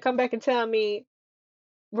to then come back and tell me,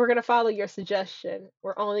 we're going to follow your suggestion.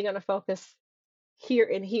 We're only going to focus here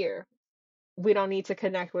and here. We don't need to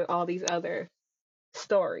connect with all these other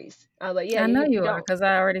stories. I was like, yeah, I know you you are don't. because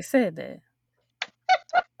I already said that.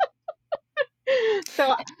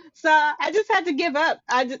 so so I just had to give up.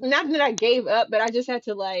 Not that I gave up, but I just had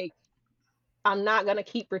to like, I'm not gonna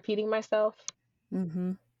keep repeating myself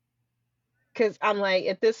Mhm. because I'm like,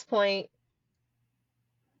 at this point,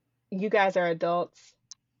 you guys are adults.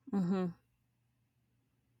 Mhm.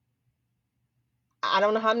 I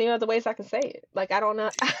don't know how many other ways I can say it. Like I don't know.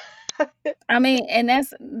 I mean, and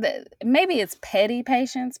maybe it's petty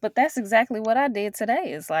patience, but that's exactly what I did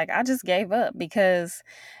today. It's like I just gave up because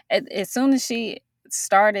as soon as she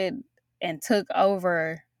started and took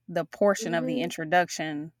over the portion of the Hmm.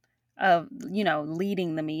 introduction of,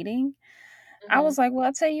 leading the meeting, I Hmm. was like, well,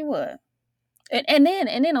 I'll tell you what. And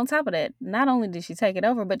then on top of that, not only did she take it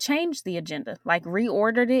over, but changed the agenda, like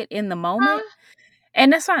reordered it in the moment.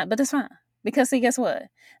 And that's fine, but that's fine. Because see, guess what?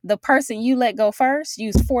 The person you let go first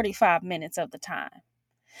used 45 minutes of the time.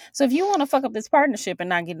 So if you want to fuck up this partnership and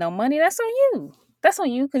not get no money, that's on you. That's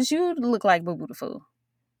on you because you look like Boo Boo the Fool.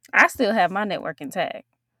 I still have my network intact.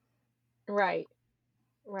 Right.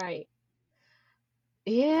 Right.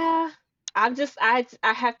 Yeah.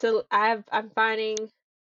 I have to. I'm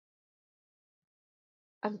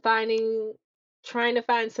finding trying to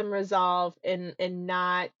find some resolve and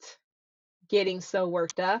not getting so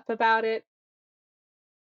worked up about it,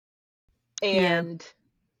 Yeah,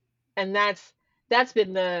 and that's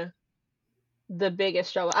been the biggest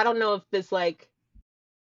struggle. I don't know if it's like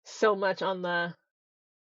so much on the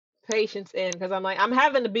patience end because I'm like, I'm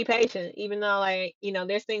having to be patient even though like,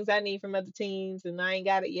 there's things I need from other teams and I ain't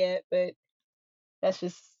got it yet, but that's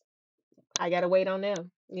just, I gotta wait on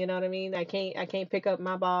them. You know what I mean? I can't pick up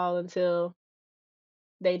my ball until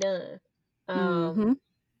they done. mm-hmm,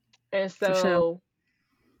 And for sure. so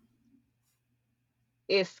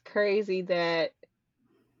it's crazy that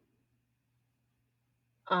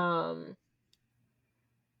um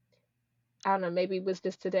I don't know, maybe it was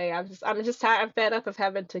just today. I'm just tired. I'm fed up of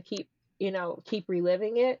having to keep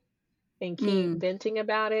reliving it and keep Mm. venting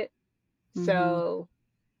about it. Mm-hmm. So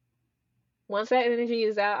once that energy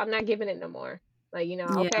is out, I'm not giving it no more. Like, Yeah.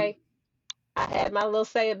 okay, I had my little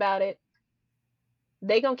say about it.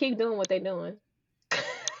 They gonna keep doing what they doing.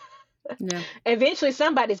 Yeah. Eventually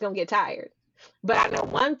somebody's gonna get tired. But I know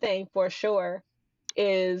one thing for sure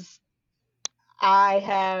is I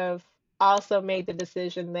have also made the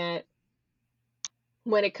decision that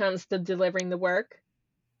when it comes to delivering the work,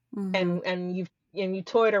 Mm-hmm. and you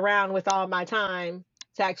toyed around with all my time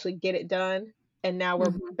to actually get it done, and now we're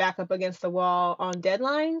Mm-hmm. back up against the wall on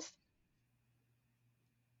deadlines.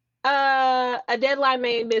 A deadline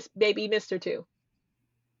may miss baby Mister too,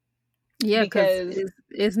 Yeah, because because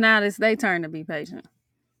it's now it's their turn to be patient.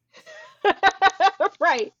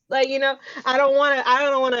 right, like I don't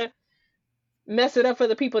want to mess it up for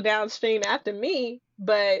the people downstream after me,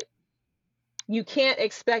 but you can't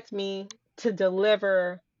expect me to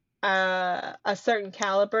deliver a certain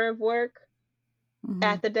caliber of work Mm-hmm.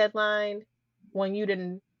 at the deadline when you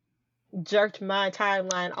didn't jerked my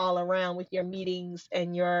timeline all around with your meetings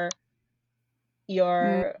and your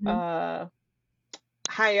Mm-hmm.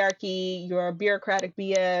 hierarchy, your bureaucratic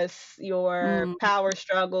BS, your Mm-hmm. power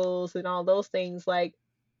struggles, and all those things. Like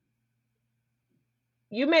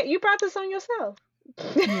you brought this on yourself.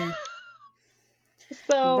 Yeah. You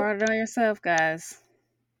So brought it on yourself, guys.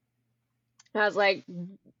 I was like,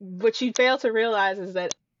 what you fail to realize is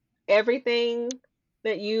that everything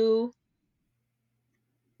that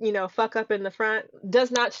fuck up in the front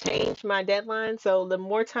does not change my deadline. So the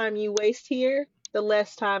more time you waste here, the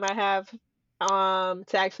less time I have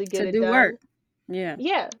to actually get To it do work. done. Yeah.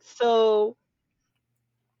 Yeah. So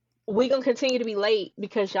we gonna continue to be late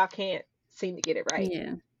because y'all can't seem to get it right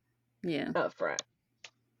Yeah. Yeah. up front.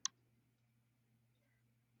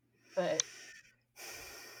 But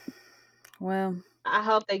Well, I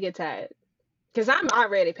hope they get tired. Because I'm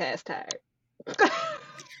already past tired.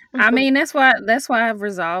 I mean that's why I've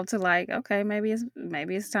resolved to like, okay, maybe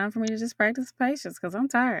it's time for me to just practice patience because I'm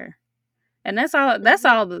tired. And Mhm. that's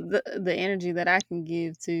all the energy that I can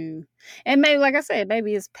give to, and maybe like I said,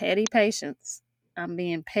 maybe it's petty patience. I'm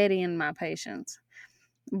being petty in my patience.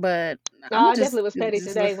 But No, I'm I just definitely was petty just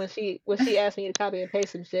today when she asked me to copy and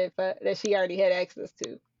paste some shit that she already had access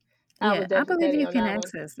to. I yeah, was I definitely believe petty you on can that one.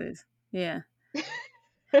 access this. Yeah.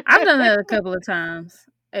 I've done that a couple of times,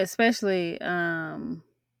 especially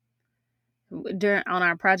during on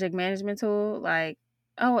our project management tool. Like,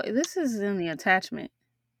 oh, this is in the attachment.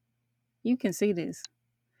 You can see this.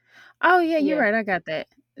 Oh yeah, you're Yeah. right. I got that.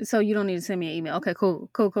 So you don't need to send me an email. Okay, cool,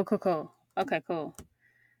 cool, cool, cool, cool. Okay, cool.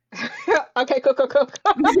 Okay, cool, cool, cool.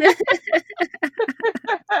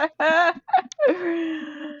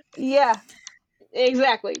 Yeah,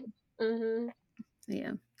 exactly. Mhm.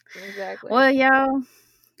 Yeah. Exactly. Well, y'all,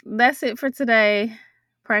 that's it for today.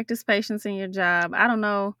 Practice patience in your job. I don't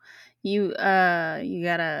know. You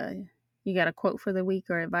got a quote for the week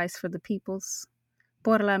or advice for the peoples?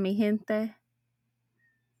 Por la mi gente.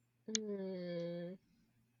 Mm.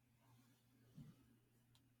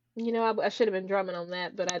 I should have been drumming on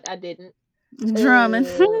that, but I didn't. Drumming.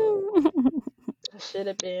 I should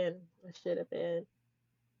have been. I should have been.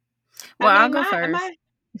 I Well, I'll mean, go my first my.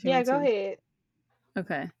 if you Yeah, want go to. ahead.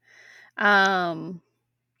 Okay. Um,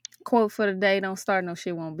 quote for the day: Don't start no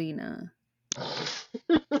shit, won't be none.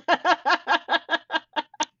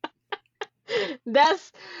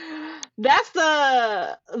 that's that's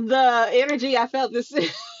the energy I felt this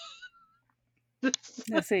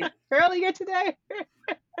That's it. earlier today.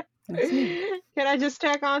 That's me. Can I just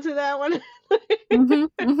tack on to that one?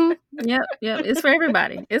 Yep. Yep. It's for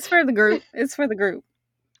everybody. It's for the group. It's for the group.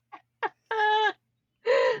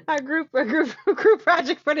 A group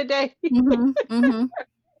project for the day. Mhm. Mhm.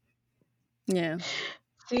 Yeah.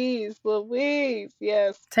 Jeez, Louise.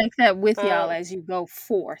 Yes. Take that with y'all Um. as you go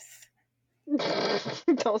forth.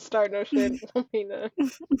 Don't start no shit. I mean,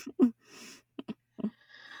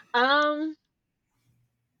 um.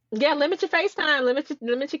 Yeah, limit your FaceTime.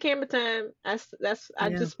 Limit your camera time.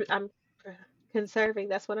 Yeah. I'm conserving.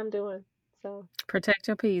 That's what I'm doing. So. Protect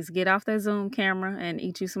your peace. Get off that Zoom camera and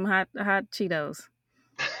eat you some hot Cheetos.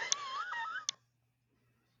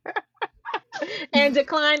 And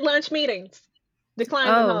decline lunch meetings. Decline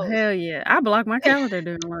them Oh hoes. hell yeah! I block my calendar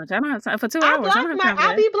during lunch. I don't have time for two I hours. I block don't have my. time for I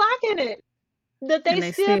that. be blocking it. That they And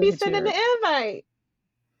they still still be hit sending you the up. invite,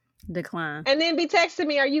 Decline. and then be texting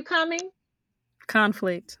me, "Are you coming?"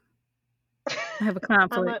 Conflict. I have a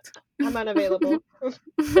I'm un- conflict. I'm unavailable.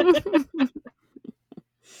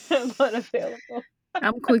 I'm unavailable.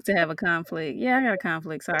 I'm quick to have a conflict. Yeah, I got a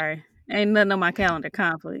conflict. Sorry. Ain't nothing on my calendar.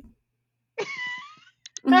 Conflict.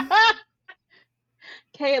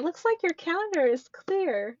 Kay, it looks like your calendar is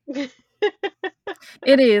clear.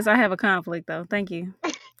 It is. I have a conflict though. Thank you.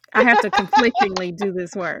 I have to conflictingly do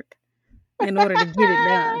this work in order to get it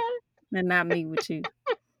done and not meet with you.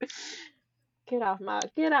 Get off my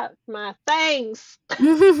things.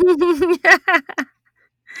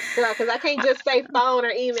 Girl, because I can't just say phone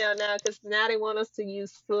or email now, because now they want us to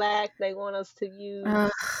use Slack. They want us to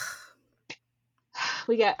use.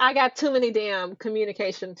 I got too many damn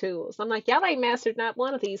communication tools. I'm like, y'all ain't mastered not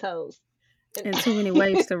one of these hoes. And too many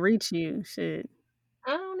ways to reach you. Shit.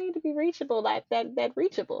 I don't need to be reachable like that. That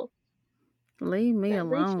reachable. Leave me That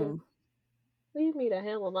reachable. alone. Leave me the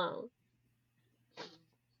hell alone.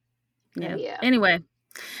 Yeah. Anyway,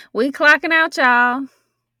 we clocking out, y'all.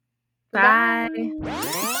 Bye.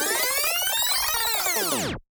 Bye.